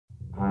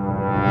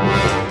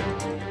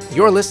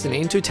You're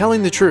listening to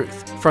Telling the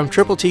Truth from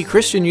Triple T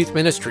Christian Youth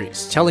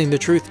Ministries, telling the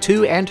truth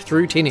to and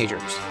through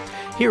teenagers.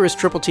 Here is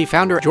Triple T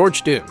founder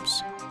George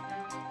Dooms.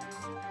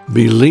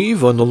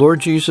 Believe on the Lord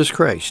Jesus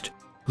Christ.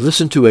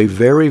 Listen to a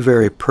very,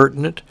 very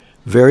pertinent,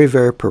 very,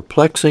 very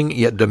perplexing,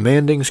 yet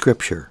demanding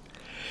scripture.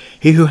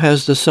 He who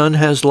has the Son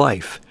has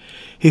life.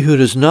 He who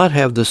does not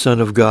have the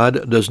Son of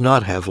God does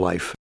not have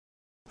life.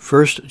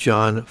 1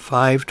 John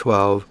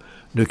 5:12,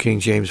 New King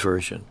James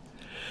Version.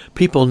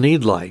 People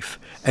need life,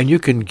 and you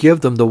can give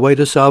them the way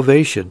to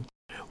salvation.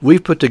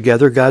 We've put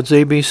together God's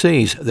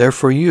ABCs. They're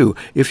for you.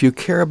 If you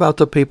care about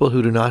the people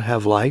who do not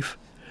have life,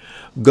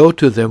 go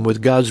to them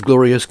with God's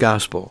glorious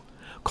gospel.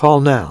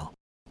 Call now,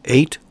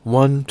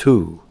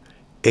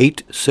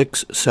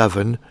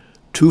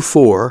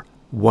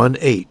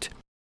 812-867-2418,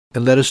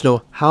 and let us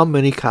know how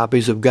many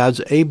copies of God's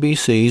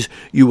ABCs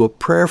you will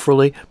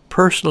prayerfully,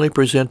 personally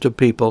present to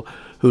people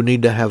who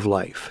need to have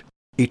life,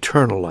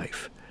 eternal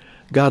life.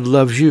 God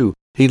loves you.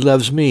 He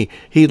loves me.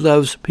 He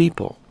loves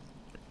people.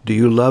 Do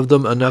you love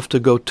them enough to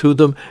go to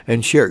them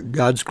and share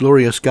God's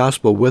glorious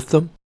gospel with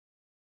them?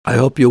 I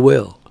hope you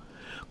will.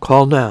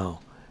 Call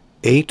now,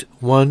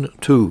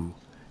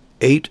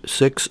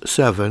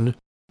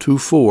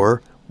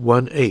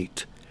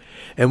 812-867-2418.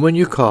 And when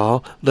you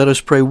call, let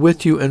us pray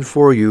with you and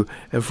for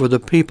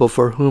the people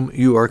for whom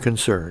you are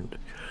concerned.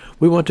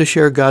 We want to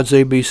share God's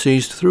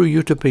ABCs through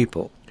you to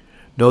people.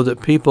 Know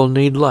that people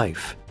need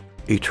life,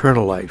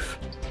 eternal life.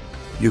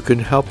 You can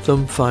help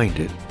them find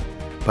it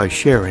by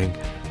sharing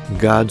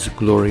God's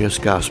glorious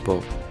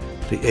gospel,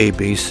 the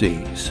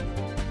ABCs.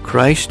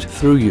 Christ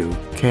through you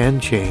can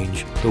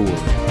change the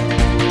world.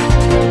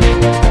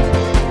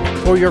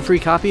 For your free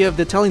copy of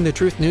the Telling the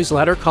Truth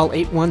newsletter, call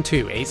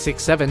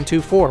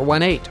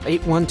 812-867-2418,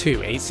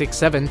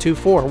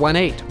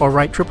 812-867-2418, or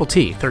write Triple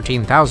T,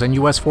 13,000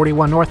 U.S.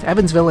 41 North,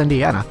 Evansville,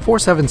 Indiana,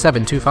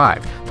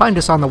 47725. Find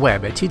us on the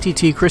web at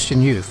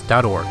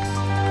tttchristianyouth.org.